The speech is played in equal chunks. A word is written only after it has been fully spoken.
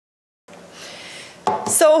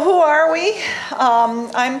So who are we?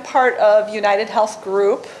 I'm part of United Health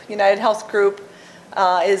Group. United Health Group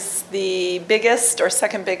is the biggest or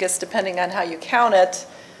second biggest, depending on how you count it,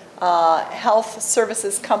 health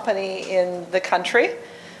services company in the country.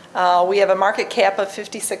 We have a market cap of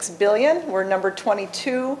 $56 billion. We're number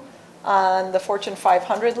 22 on the Fortune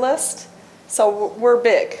 500 list. So we're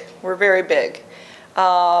big. We're very big.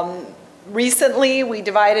 Recently, we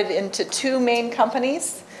divided into two main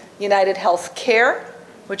companies, United Health Care,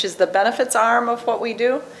 which is the benefits arm of what we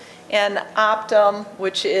do, and Optum,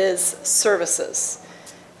 which is services.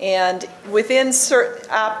 And within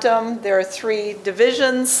Optum, there are three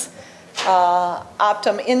divisions.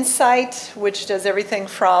 Optum Insight, which does everything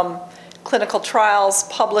from clinical trials,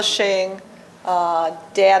 publishing,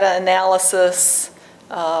 data analysis,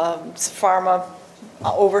 pharma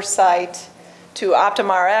oversight, to Optum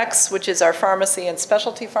Rx, which is our pharmacy and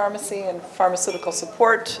specialty pharmacy and pharmaceutical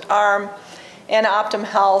support arm, and Optum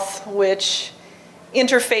Health, which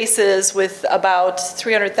interfaces with about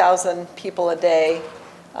 300,000 people a day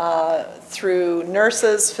through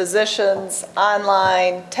nurses, physicians,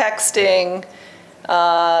 online, texting,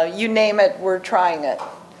 you name it, we're trying it.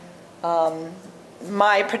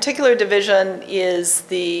 My particular division is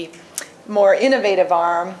the more innovative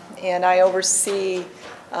arm, and I oversee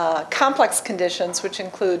complex conditions, which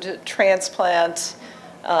include transplant,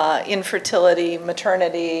 infertility,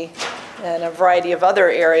 maternity, and a variety of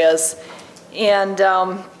other areas. And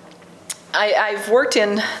I've worked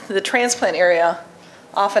in the transplant area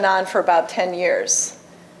off and on for about 10 years.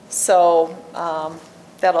 So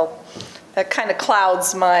that kind of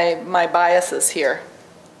clouds my biases here.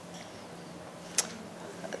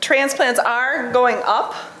 Transplants are going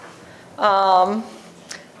up. I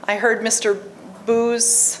heard Mr.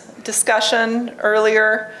 Boo's discussion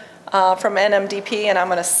earlier from NMDP, and I'm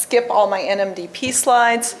going to skip all my NMDP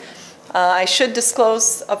slides. I should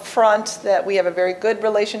disclose up front that we have a very good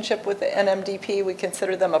relationship with the NMDP. We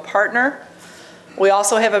consider them a partner. We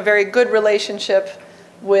also have a very good relationship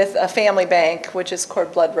with a family bank, which is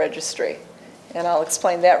Cord Blood Registry, and I'll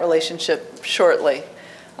explain that relationship shortly.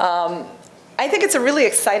 I think it's a really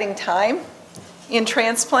exciting time in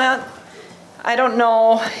transplant. I don't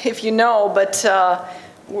know if you know, but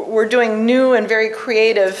we're doing new and very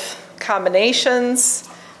creative combinations,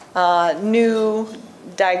 new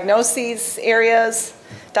diagnostic areas.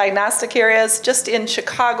 Just in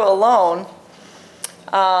Chicago alone,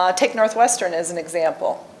 take Northwestern as an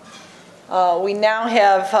example. We now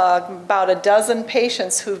have about a dozen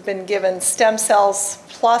patients who've been given stem cells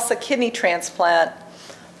plus a kidney transplant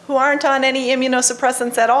who aren't on any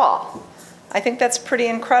immunosuppressants at all. I think that's pretty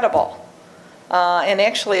incredible. And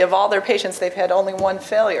actually, of all their patients, they've had only one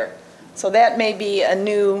failure. So that may be a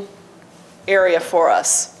new area for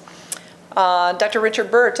us. Dr. Richard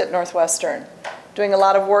Burt at Northwestern, doing a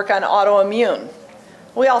lot of work on autoimmune.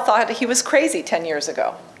 We all thought he was crazy 10 years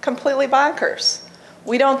ago, completely bonkers.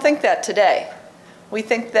 We don't think that today. We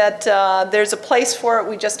think that there's a place for it,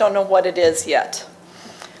 we just don't know what it is yet.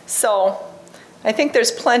 So I think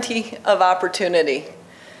there's plenty of opportunity.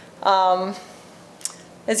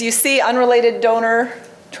 As you see, unrelated donor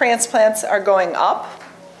transplants are going up,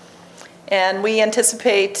 and we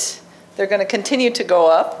anticipate they're going to continue to go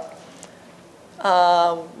up.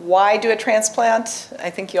 Why do a transplant? I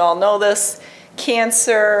think you all know this.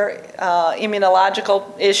 Cancer,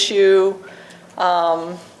 immunological issue,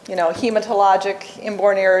 hematologic,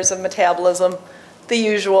 inborn errors of metabolism, the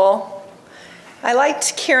usual. I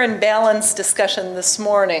liked Karen Ballin's discussion this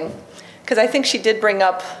morning because I think she did bring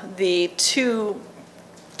up the two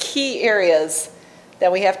key areas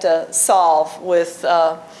that we have to solve with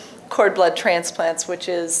cord blood transplants, which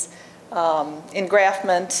is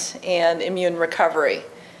engraftment and immune recovery.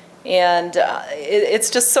 And it's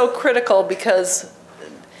just so critical because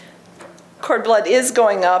cord blood is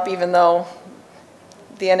going up, even though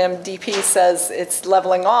the NMDP says it's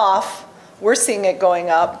leveling off. We're seeing it going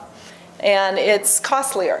up, and it's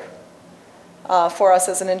costlier for us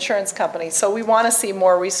as an insurance company. So we want to see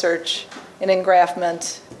more research in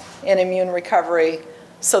engraftment and immune recovery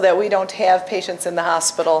so that we don't have patients in the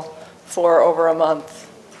hospital for over a month.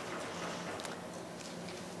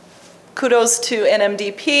 Kudos to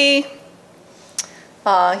NMDP.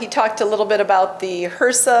 He talked a little bit about the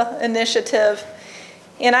HRSA initiative.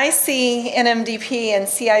 And I see NMDP and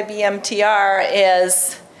CIBMTR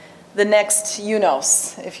as the next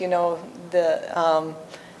UNOS. If you know, the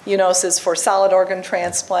UNOS is for solid organ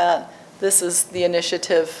transplant. This is the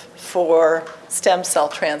initiative for stem cell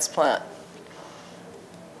transplant.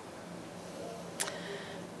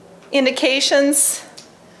 Indications.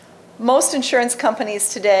 Most insurance companies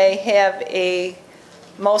today have a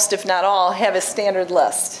most if not all, have a standard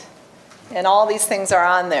list. And all these things are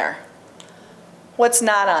on there. What's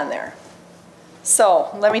not on there? So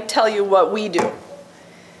let me tell you what we do.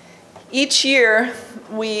 Each year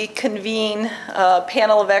we convene a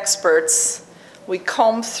panel of experts. We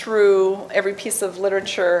comb through every piece of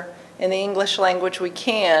literature in the English language we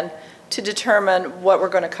can to determine what we're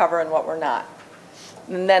going to cover and what we're not.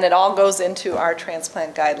 And then it all goes into our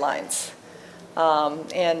transplant guidelines.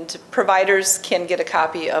 And providers can get a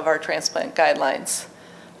copy of our transplant guidelines.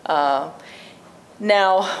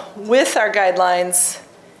 Now, with our guidelines,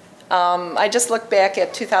 I just looked back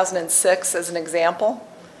at 2006 as an example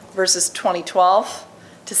versus 2012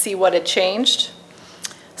 to see what had changed.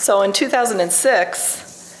 So in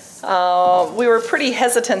 2006, we were pretty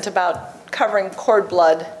hesitant about covering cord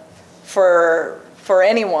blood for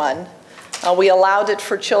anyone. We allowed it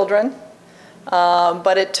for children,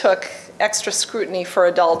 but it took extra scrutiny for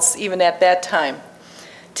adults even at that time.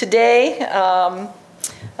 Today,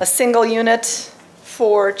 a single unit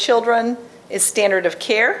for children is standard of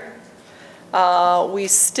care. We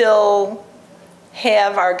still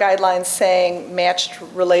have our guidelines saying matched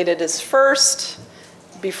related is first,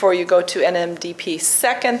 before you go to NMDP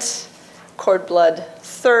second, cord blood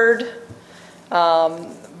third,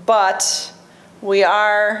 but we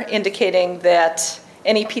are indicating that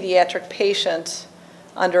any pediatric patient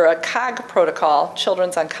under a COG protocol,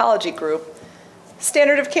 Children's Oncology Group,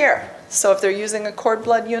 standard of care. So if they're using a cord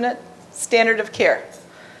blood unit, standard of care.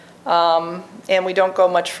 And we don't go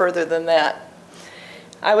much further than that.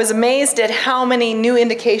 I was amazed at how many new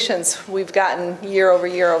indications we've gotten year over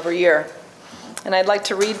year over year. And I'd like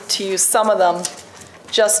to read to you some of them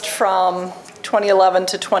just from 2011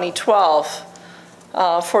 to 2012.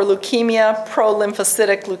 For leukemia,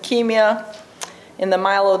 pro-lymphocytic leukemia, in the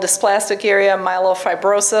myelodysplastic area,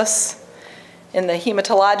 myelofibrosis, in the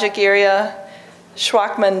hematologic area,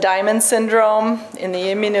 Shwachman-Diamond syndrome, in the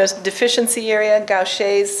immunodeficiency area,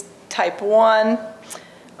 Gaucher's type 1,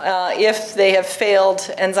 if they have failed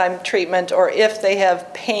enzyme treatment or if they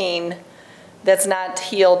have pain that's not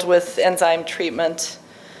healed with enzyme treatment.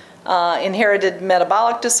 Inherited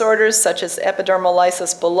metabolic disorders such as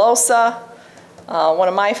epidermolysis bullosa. One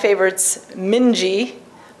of my favorites, MNGE,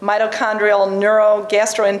 mitochondrial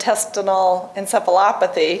neurogastrointestinal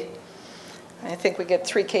encephalopathy. I think we get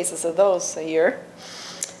 3 cases of those a year.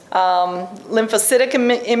 Lymphocytic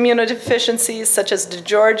immunodeficiencies such as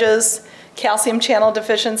DeGeorge's, calcium channel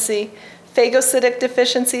deficiency, phagocytic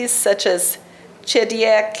deficiencies such as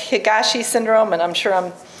Chidiac-Higashi syndrome, and I'm sure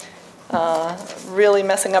I'm really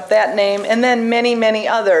messing up that name, and then many, many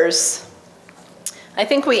others. I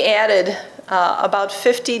think we added about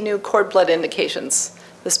 50 new cord blood indications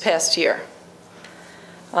this past year.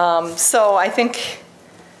 So I think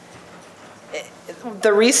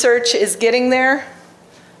the research is getting there,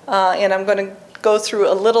 and I'm going to go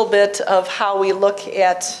through a little bit of how we look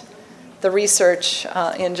at the research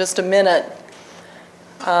in just a minute.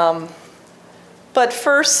 But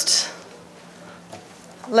first,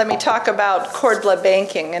 let me talk about cord blood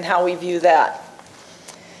banking and how we view that.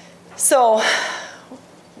 So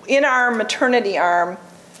in our maternity arm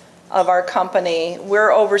of our company,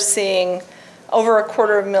 we're overseeing over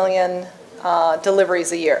 250,000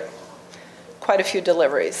 deliveries a year, quite a few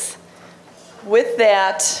deliveries. With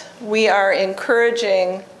that, we are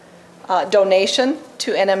encouraging donation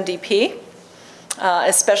to NMDP,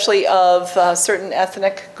 especially of certain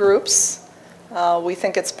ethnic groups. We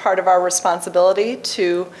think it's part of our responsibility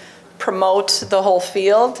to promote the whole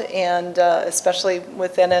field, and especially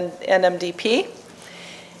within NMDP.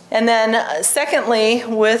 And then secondly,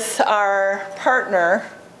 with our partner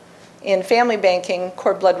in family banking,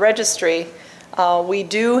 Cord Blood Registry, we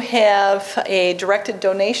do have a directed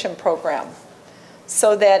donation program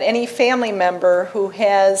so that any family member who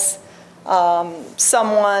has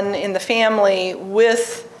someone in the family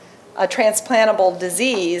with a transplantable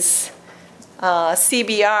disease,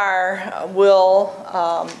 CBR will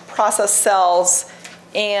process cells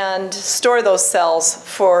and store those cells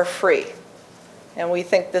for free. And we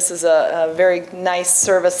think this is a very nice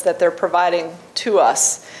service that they're providing to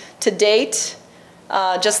us. To date,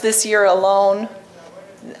 just this year alone,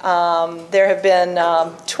 there have been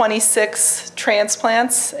 26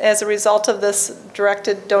 transplants as a result of this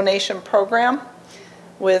directed donation program,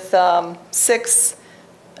 with 6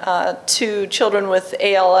 to children with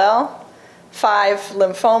ALL, 5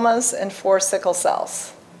 lymphomas, and 4 sickle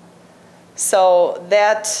cells. So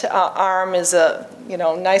that arm is a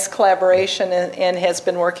nice collaboration and has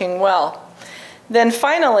been working well. Then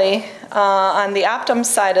finally, on the Optum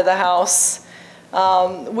side of the house,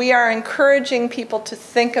 we are encouraging people to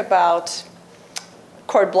think about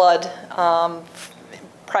cord blood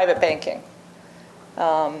private banking.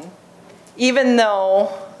 Even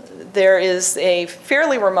though there is a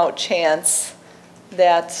fairly remote chance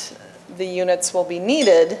that the units will be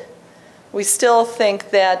needed, we still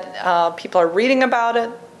think that people are reading about it,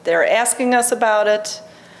 they're asking us about it,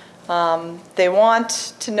 they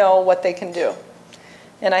want to know what they can do.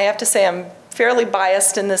 And I have to say I'm fairly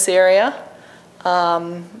biased in this area.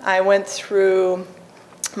 My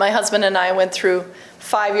husband and I went through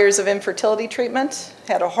 5 years of infertility treatment,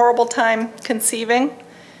 had a horrible time conceiving.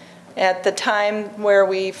 At the time where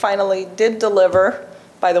we finally did deliver,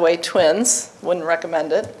 by the way, twins, wouldn't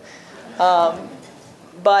recommend it.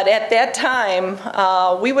 But at that time,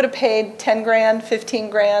 we would have paid 10 grand, 15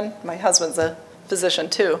 grand. My husband's a physician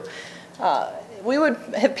too. We would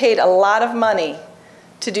have paid a lot of money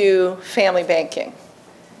to do family banking.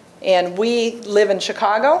 And we live in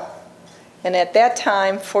Chicago, and at that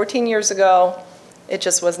time, 14 years ago, it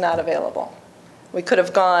just was not available. We could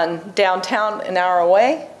have gone downtown an hour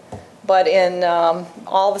away, but in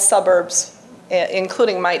all the suburbs,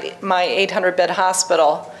 including my 800-bed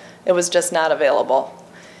hospital, it was just not available.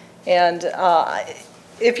 And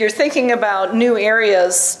if you're thinking about new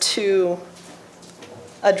areas to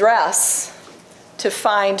address, to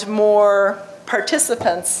find more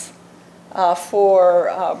participants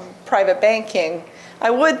for private banking, I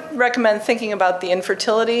would recommend thinking about the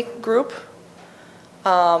infertility group.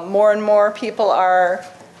 More and more people are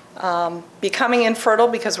becoming infertile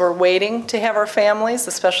because we're waiting to have our families,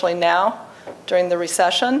 especially now during the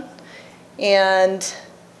recession. And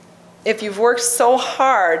if you've worked so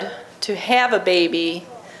hard to have a baby,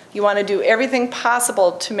 you want to do everything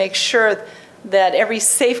possible to make sure that every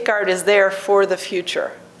safeguard is there for the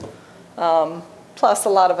future. Plus, a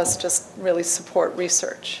lot of us just really support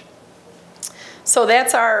research. So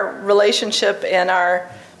that's our relationship and our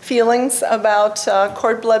feelings about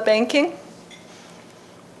cord blood banking.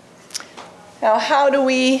 Now, how do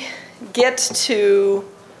we get to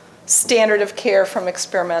standard of care from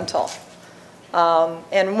experimental?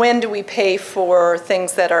 And when do we pay for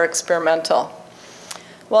things that are experimental?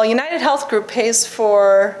 Well, United Health Group pays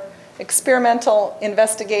for experimental,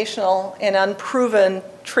 investigational, and unproven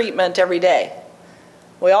treatment every day.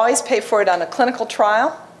 We always pay for it on a clinical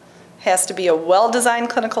trial. It has to be a well-designed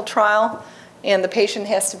clinical trial, and the patient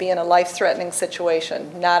has to be in a life-threatening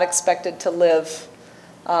situation, not expected to live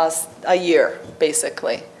a year,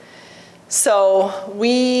 basically. So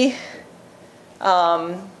we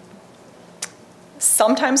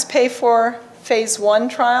sometimes pay for phase 1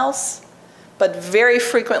 trials, but very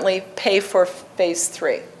frequently pay for phase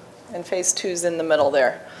 3, and phase 2 is in the middle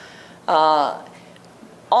there.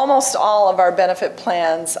 Almost all of our benefit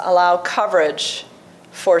plans allow coverage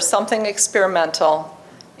for something experimental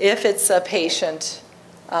if it's a patient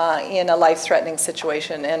in a life-threatening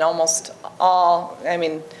situation. And almost all, I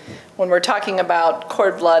mean, when we're talking about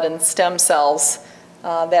cord blood and stem cells,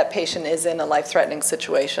 that patient is in a life-threatening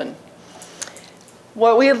situation.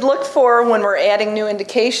 What we look for when we're adding new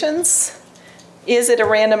indications, is it a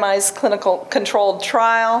randomized clinical controlled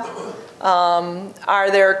trial?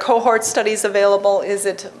 Are there cohort studies available? Is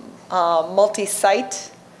it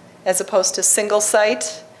multi-site as opposed to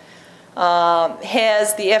single-site?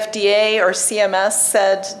 Has the FDA or CMS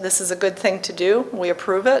said this is a good thing to do? We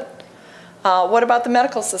approve it. What about the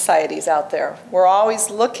medical societies out there? We're always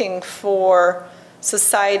looking for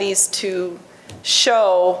societies to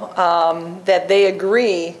show that they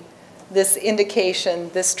agree this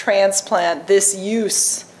indication, this transplant, this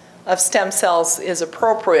use of stem cells is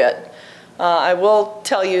appropriate. I will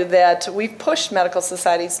tell you that we've pushed medical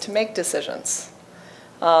societies to make decisions.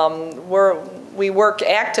 We work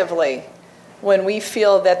actively when we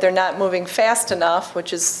feel that they're not moving fast enough,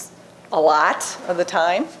 which is a lot of the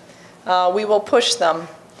time. We will push them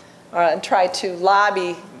and try to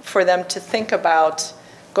lobby for them to think about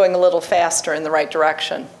going a little faster in the right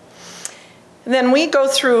direction. And then we go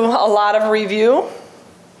through a lot of review.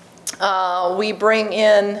 We bring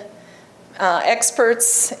in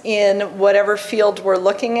experts in whatever field we're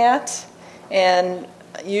looking at, and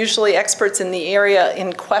usually experts in the area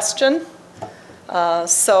in question.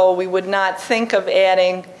 So we would not think of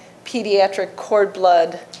adding pediatric cord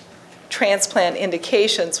blood transplant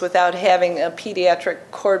indications without having a pediatric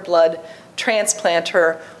cord blood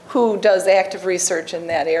transplanter who does active research in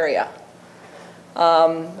that area.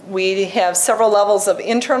 We have several levels of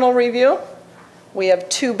internal review. We have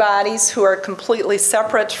 2 bodies who are completely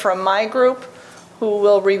separate from my group who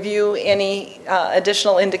will review any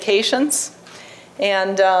additional indications.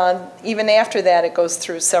 And even after that, it goes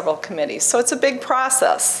through several committees. So it's a big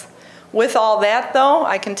process. With all that, though,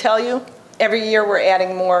 I can tell you, every year we're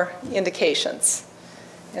adding more indications.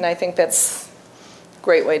 And I think that's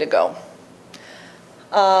great way to go.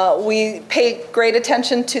 We pay great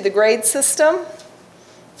attention to the grade system,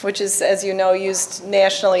 which is, as you know, used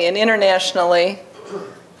nationally and internationally.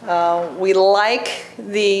 We like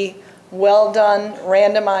the well-done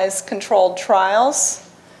randomized controlled trials.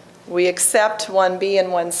 We accept 1B and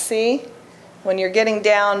 1C. When you're getting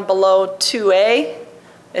down below 2A,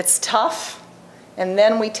 it's tough. And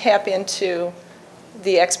then we tap into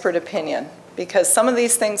the expert opinion, because some of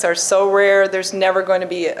these things are so rare, there's never going to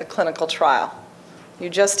be a clinical trial. You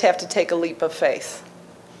just have to take a leap of faith.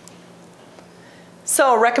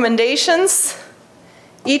 So, recommendations.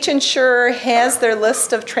 Each insurer has their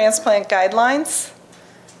list of transplant guidelines.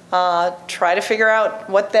 Try to figure out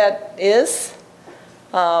what that is.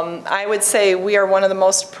 I would say we are one of the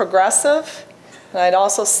most progressive. And I'd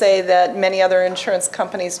also say that many other insurance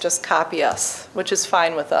companies just copy us, which is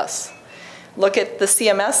fine with us. Look at the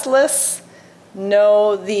CMS lists,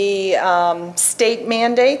 know the state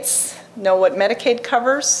mandates, know what Medicaid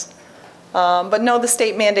covers, but know the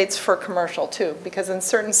state mandates for commercial too, because in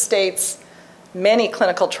certain states, many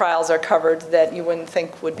clinical trials are covered that you wouldn't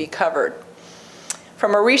think would be covered.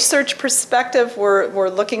 From a research perspective, we're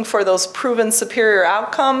looking for those proven superior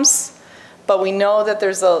outcomes, but we know that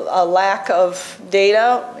there's a lack of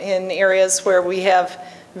data in areas where we have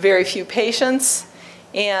very few patients,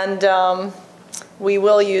 and we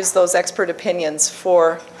will use those expert opinions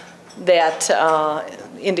for that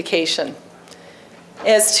indication.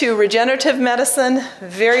 As to regenerative medicine,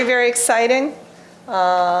 very, very exciting.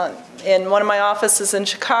 In one of my offices in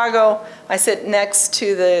Chicago, I sit next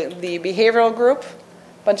to the behavioral group,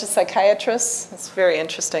 a bunch of psychiatrists. It's very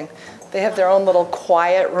interesting. They have their own little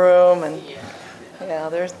quiet room, and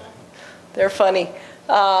yeah, they're funny.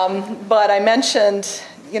 But I mentioned,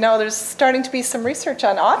 you know, there's starting to be some research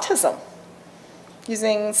on autism,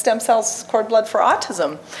 using stem cells, cord blood for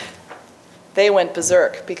autism. They went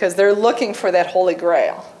berserk because they're looking for that holy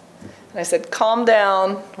grail. And I said, calm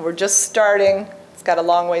down, we're just starting. It's got a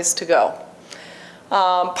long ways to go.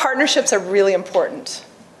 Partnerships are really important.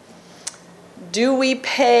 Do we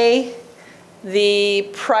pay the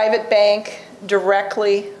private bank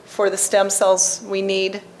directly for the stem cells we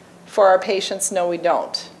need for our patients? No, we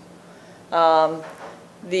don't.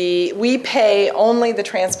 We pay only the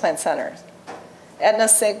transplant centers. Aetna,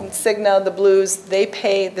 Cigna, the Blues, they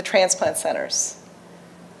pay the transplant centers.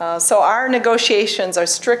 So our negotiations are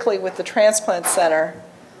strictly with the transplant center,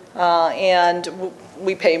 and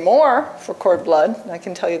we pay more for cord blood, I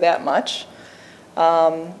can tell you that much.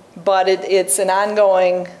 But it's an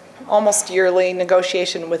ongoing, almost yearly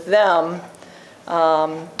negotiation with them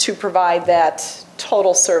to provide that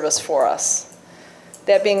total service for us.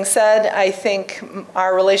 That being said, I think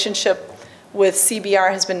our relationship with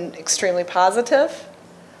CBR has been extremely positive.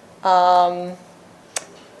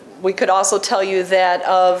 We could also tell you that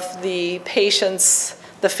of the patients,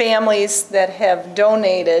 the families that have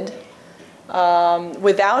donated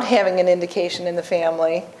without having an indication in the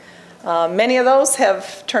family, many of those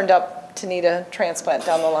have turned up to need a transplant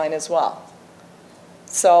down the line as well.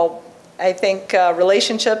 So I think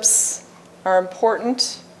relationships are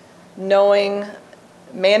important, knowing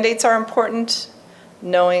mandates are important,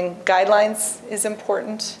 knowing guidelines is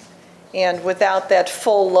important, and without that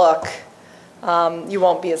full look, you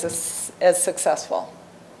won't be as successful.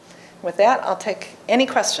 With that, I'll take any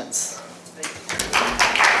questions.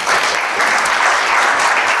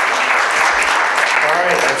 All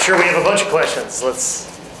right, I'm sure we have a bunch of questions. Let's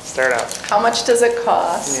start out. How much does it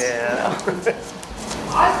cost? Yeah. No.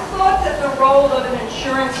 I thought that the role of an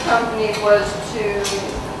insurance company was to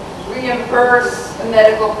reimburse a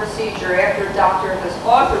medical procedure after a doctor has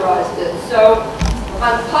authorized it. So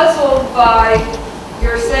I'm puzzled by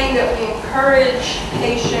your saying that we encourage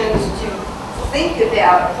patients to think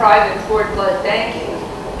about private cord blood banking.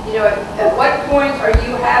 You know, at what point are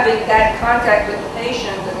you having that contact with the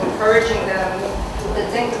patient and encouraging them to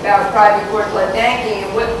think about private cord blood banking,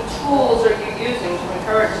 and what tools are you using to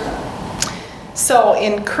encourage them? So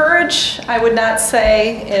encourage, I would not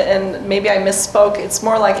say, and maybe I misspoke, it's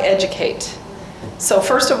more like educate. So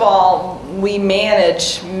first of all, we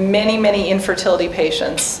manage many, many infertility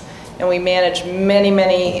patients, and we manage many,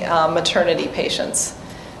 many maternity patients.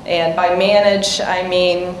 And by manage, I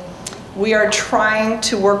mean we are trying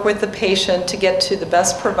to work with the patient to get to the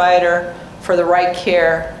best provider for the right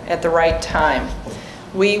care at the right time.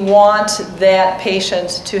 We want that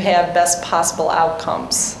patient to have best possible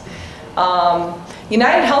outcomes.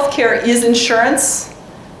 United Healthcare is insurance.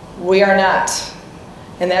 We are not.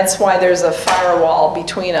 And that's why there's a firewall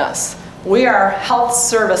between us. We are health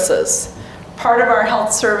services. Part of our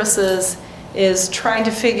health services is trying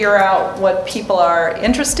to figure out what people are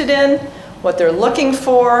interested in, what they're looking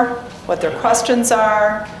for, what their questions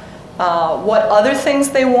are, what other things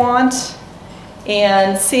they want,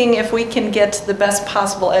 and seeing if we can get the best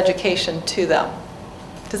possible education to them.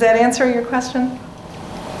 Does that answer your question?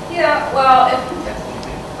 Yeah, well,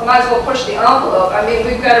 I might as well push the envelope. I mean,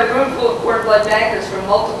 we've got a room full of cord blood bankers from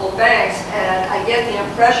multiple banks, and I get the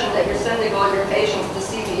impression that you're sending all your patients to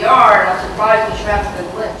CVR, and I'm surprised that you haven't been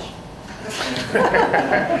lynched.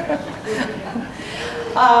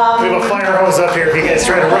 We have a fire hose up here if you guys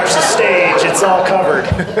try to rush the stage. It's all covered.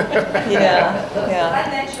 Yeah,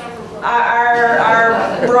 yeah.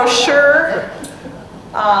 Our brochure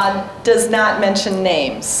does not mention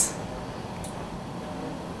names.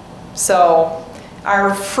 So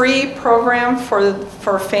our free program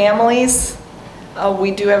for families,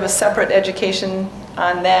 we do have a separate education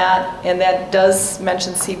on that, and that does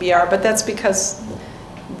mention CBR, but that's because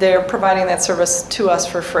they're providing that service to us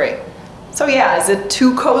for free. So yeah, is it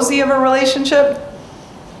too cozy of a relationship?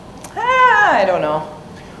 I don't know.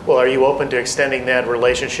 Well, are you open to extending that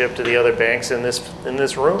relationship to the other banks in this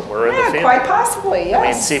room or in the field? Quite possibly,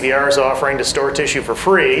 yes. I mean, CVR is offering to store tissue for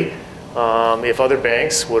free. If other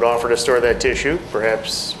banks would offer to store that tissue,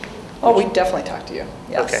 perhaps. Oh, we'd definitely talk to you.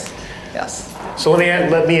 Yes. Okay. Yes. So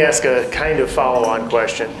let me ask a kind of follow-on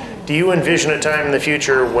question. Do you envision a time in the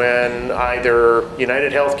future when either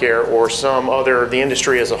United Healthcare or some other, the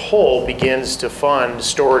industry as a whole, begins to fund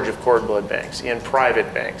storage of cord blood banks in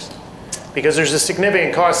private banks? Because there's a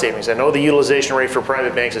significant cost savings. I know the utilization rate for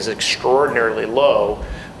private banks is extraordinarily low,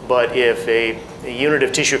 but if a unit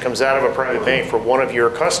of tissue comes out of a private bank for one of your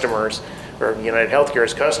customers, or United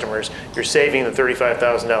Healthcare's customers, you're saving the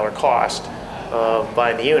 $35,000 cost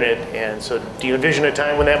by the unit. And so do you envision a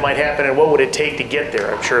time when that might happen, and what would it take to get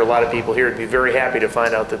there? I'm sure a lot of people here would be very happy to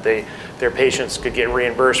find out that their patients could get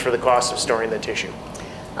reimbursed for the cost of storing the tissue.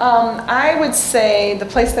 I would say the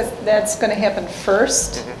place that's going to happen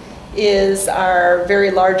first is our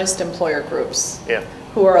very largest employer groups,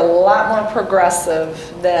 who are a lot more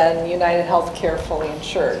progressive than United Healthcare fully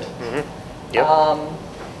insured.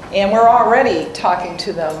 And we're already talking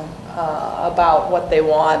to them about what they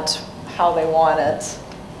want, how they want it.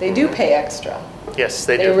 They do pay extra. Yes,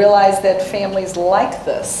 they do. They realize that families like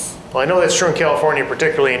this. Well, I know that's true in California,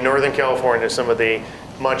 particularly in Northern California, some of the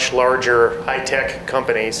much larger high-tech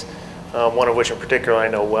companies, one of which in particular I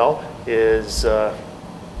know well, is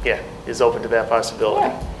open to that possibility.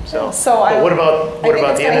 Yeah. But what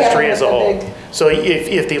about the industry as a whole? So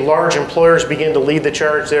if the large employers begin to lead the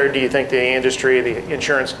charge there, do you think the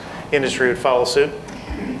insurance industry would follow suit?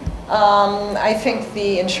 I think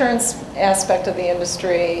the insurance aspect of the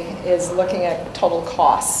industry is looking at total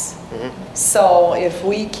costs. So if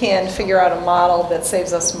we can figure out a model that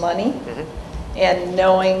saves us money, and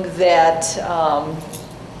knowing that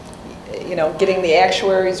getting the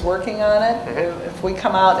actuaries working on it, if we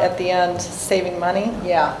come out at the end saving money,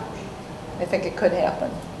 I think it could happen.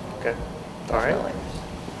 Okay. All right.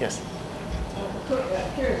 Yes.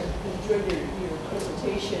 Karen, enjoyed your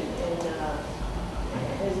presentation, and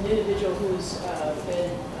as an individual who's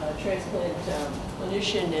been a transplant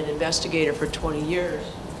clinician and investigator for 20 years,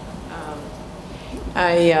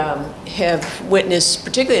 I have witnessed,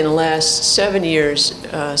 particularly in the last 7 years,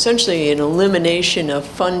 essentially an elimination of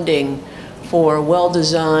funding for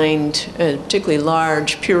well-designed, particularly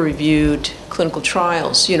large, peer-reviewed clinical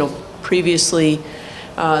trials. Previously,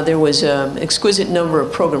 there was an exquisite number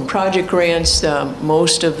of program project grants.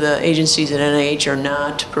 Most of the agencies at NIH are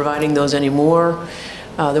not providing those anymore.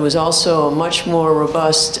 There was also much more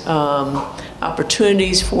robust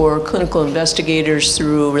opportunities for clinical investigators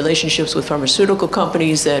through relationships with pharmaceutical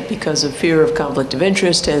companies that, because of fear of conflict of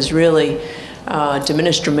interest, has really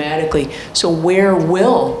diminished dramatically. So where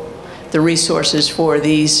will the resources for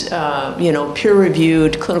these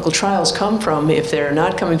peer-reviewed clinical trials come from if they're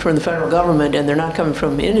not coming from the federal government and they're not coming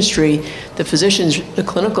from industry? The physicians, the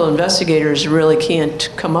clinical investigators really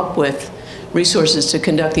can't come up with resources to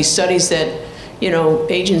conduct these studies that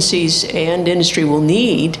agencies and industry will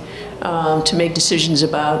need to make decisions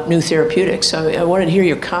about new therapeutics. So I wanted to hear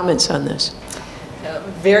your comments on this.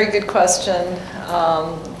 Very good question.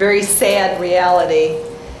 Very sad reality.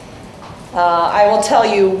 I will tell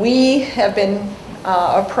you, we have been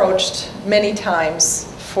approached many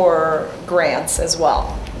times for grants as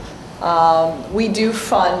well. We do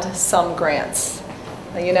fund some grants.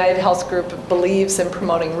 The United Health Group believes in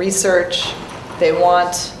promoting research. They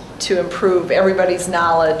want to improve everybody's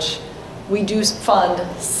knowledge. We do fund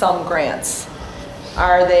some grants.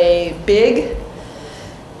 Are they big?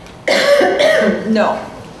 No.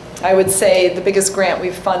 I would say the biggest grant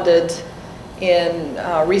we've funded in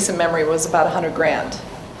recent memory was about 100 grand,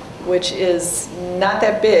 which is not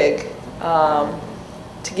that big,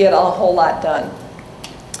 to get a whole lot done.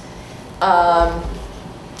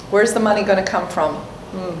 Where's the money going to come from?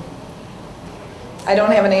 I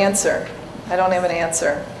don't have an answer. I don't have an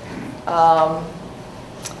answer.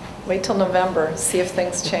 Wait till November, see if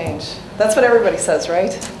things change. That's what everybody says,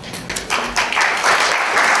 right?